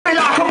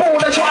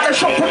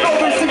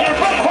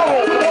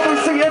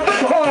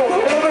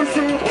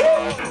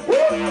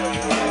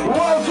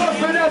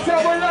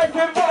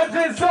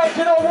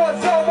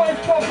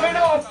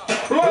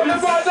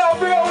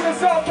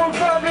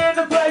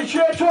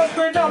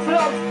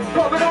tough love.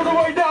 Coming all the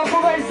way down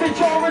from AC,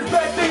 show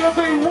respect,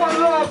 D&B,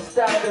 one love.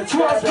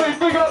 Trust me,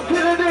 big up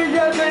Kennedy,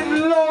 yeah,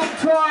 been long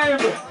time.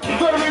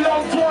 Very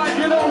long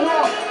time, you know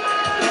what?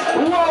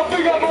 Well,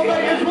 big up my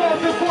mate as well,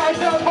 to find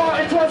out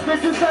Martin, trust me,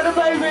 just had a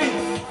baby.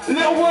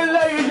 Little one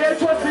later, yeah,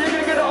 trust me, you're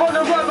gonna get it on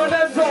the run on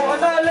Enzo.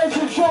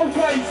 Innialation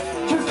showcase,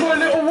 just for a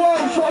little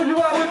while, show you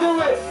how we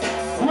do it.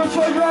 We'll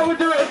show you how we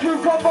do it. If you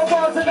come from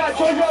bars and that,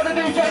 show you how the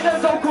DJ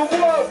Enzo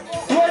can work.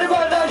 Right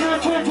about now, you're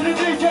tuned to the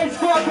DJ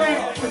Scrappy.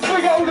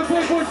 Big up all the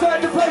people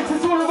inside the place,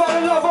 it's all about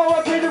the love.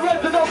 I keep the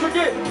rest and don't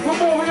forget,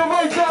 before we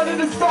race down in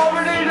the star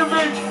and need a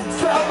bitch.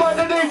 Set up by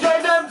the DJ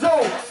Enzo.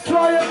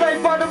 Try and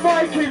made by the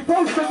Mikey,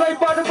 poster made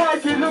by the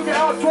Mikey. Look it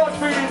out,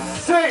 trust me,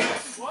 it's sick.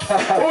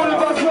 All of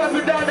us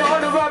rapping down the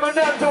Honorama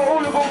Enzo,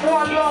 all of them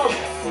one love.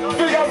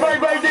 Big up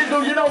Ray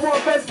Dizzle, you know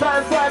what, best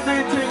man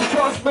family team,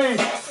 trust me.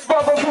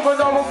 Brother from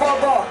another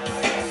brother.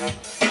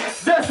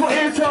 That's what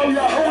he'll tell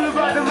ya, all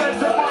about the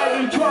rest of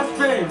Mikey, trust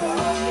me.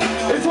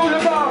 It's all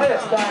about it.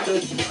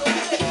 Standard.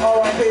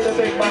 R.I.P. the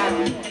big man.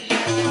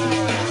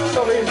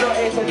 Sorry he's not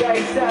here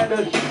today,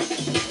 Standard.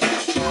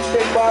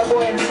 Big bad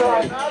boy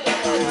inside.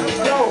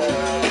 Yo,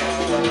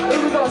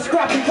 who we got?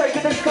 Scrappy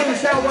taking this crew,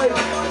 Soundwaves.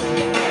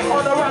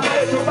 On the ramp,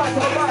 let's go back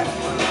on back.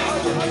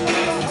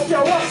 Yo,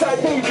 what's that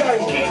DJ?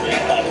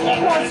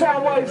 One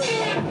Soundwaves.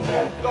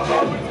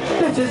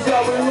 This is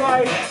how we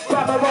ride.